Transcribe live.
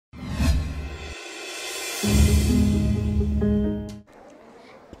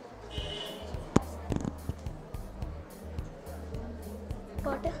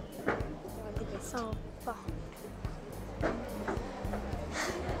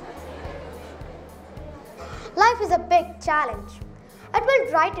Life is a big challenge. It will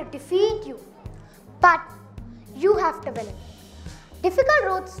try to defeat you, but you have to win it. Difficult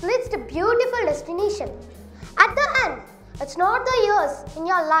roads leads to beautiful destination. At the end, it's not the years in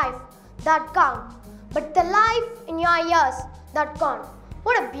your life that count, but the life in your years that count.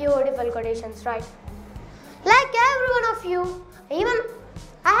 What a beautiful quotations, right? Like every one of you, even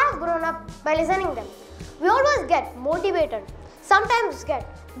I have grown up by listening them. We always get motivated, sometimes get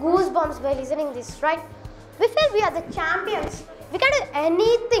goosebumps by listening this, right? We feel we are the champions. We can do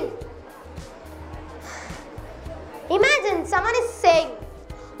anything. Imagine someone is saying,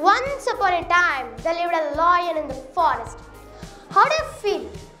 once upon a time, there lived a lion in the forest. How do you feel?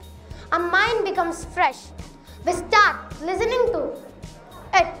 Our mind becomes fresh. We start listening to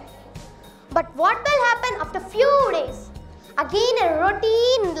it. But what will happen after few days? Again a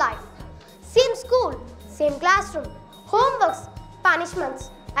routine life. Same school, same classroom, homeworks,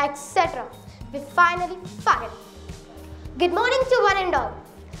 punishments, etc. We finally forget. Good morning to one and all.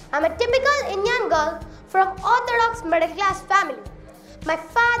 I'm a typical Indian girl from orthodox middle class family. My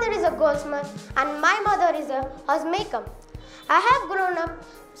father is a goldsmith and my mother is a housemaker. I have grown up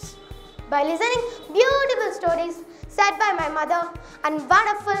by listening beautiful stories said by my mother and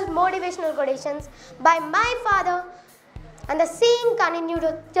wonderful motivational quotations by my father, and the same continued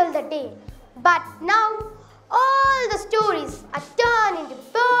till the day. But now all the stories are turned into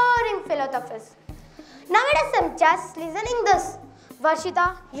boring philosophies. Nowadays I'm just listening this.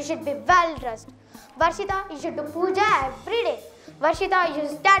 Varshita, you should be well dressed. Varshita, you should do puja every day. Varshita, you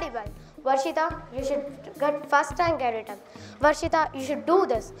should study well. Varshita, you should get first rank every time. Varshita, you should do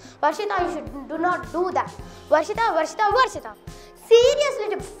this. Varshita, you should do not do that. Varshita, Varshita, Varshita. Seriously,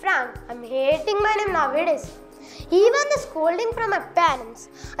 to be frank, I'm hating my name nowadays. Even the scolding from my parents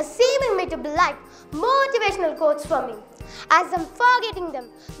are seeming me to be like motivational quotes for me, as I'm forgetting them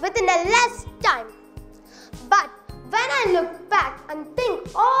within a less time. But when I look back and think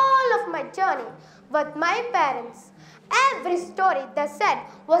all of my journey with my parents, every story they said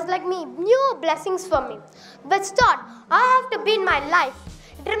was like me new blessings for me, which thought I have to be in my life.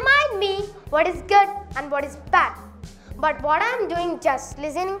 It reminds me what is good and what is bad. But what I am doing just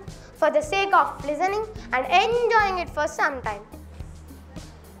listening for the sake of listening and enjoying it for some time.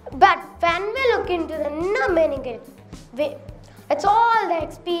 But when we look into the inner meaning, it's all the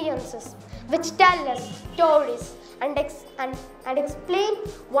experiences which tell us stories and explain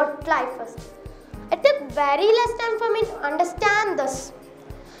what life is. It took very less time for me to understand this.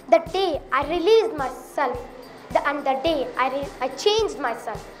 The day I released myself and the day I changed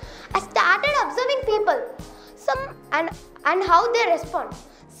myself, I started observing people and how they respond.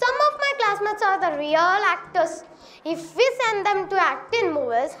 Some of my classmates are the real actors. If we send them to act in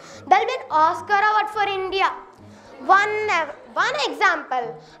movies, they'll win Oscar award for India. One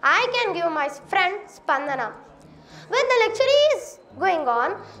example, I can give my friend Spandana. When the lecture is going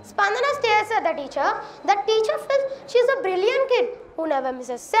on, Spandana stares at the teacher. The teacher feels she's a brilliant kid who never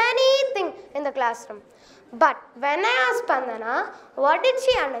misses anything in the classroom. But when I asked Spandana, what did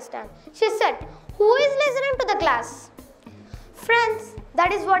she understand? She said, who is listening to the class? Friends,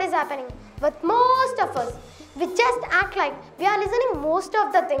 that is what is happening with most of us. We just act like we are listening most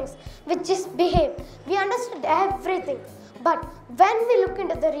of the things. We just behave. We understood everything. But when we look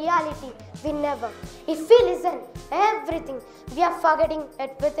into the reality, we never. If we listen everything, we are forgetting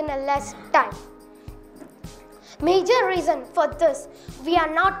it within a less time. Major reason for this, we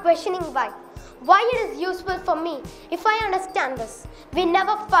are not questioning why. Why it is useful for me if I understand this. We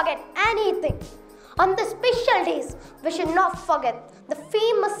never forget anything. On the special days, we should not forget the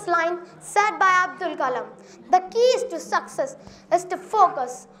famous line said by Abdul Kalam. The key to success is to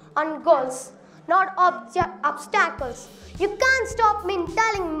focus on goals, not obstacles. You can't stop me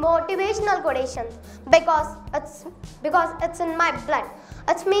telling motivational quotations because it's in my blood.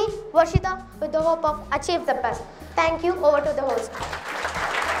 It's me, Varshita, with the hope of achieve the best. Thank you. Over to the host.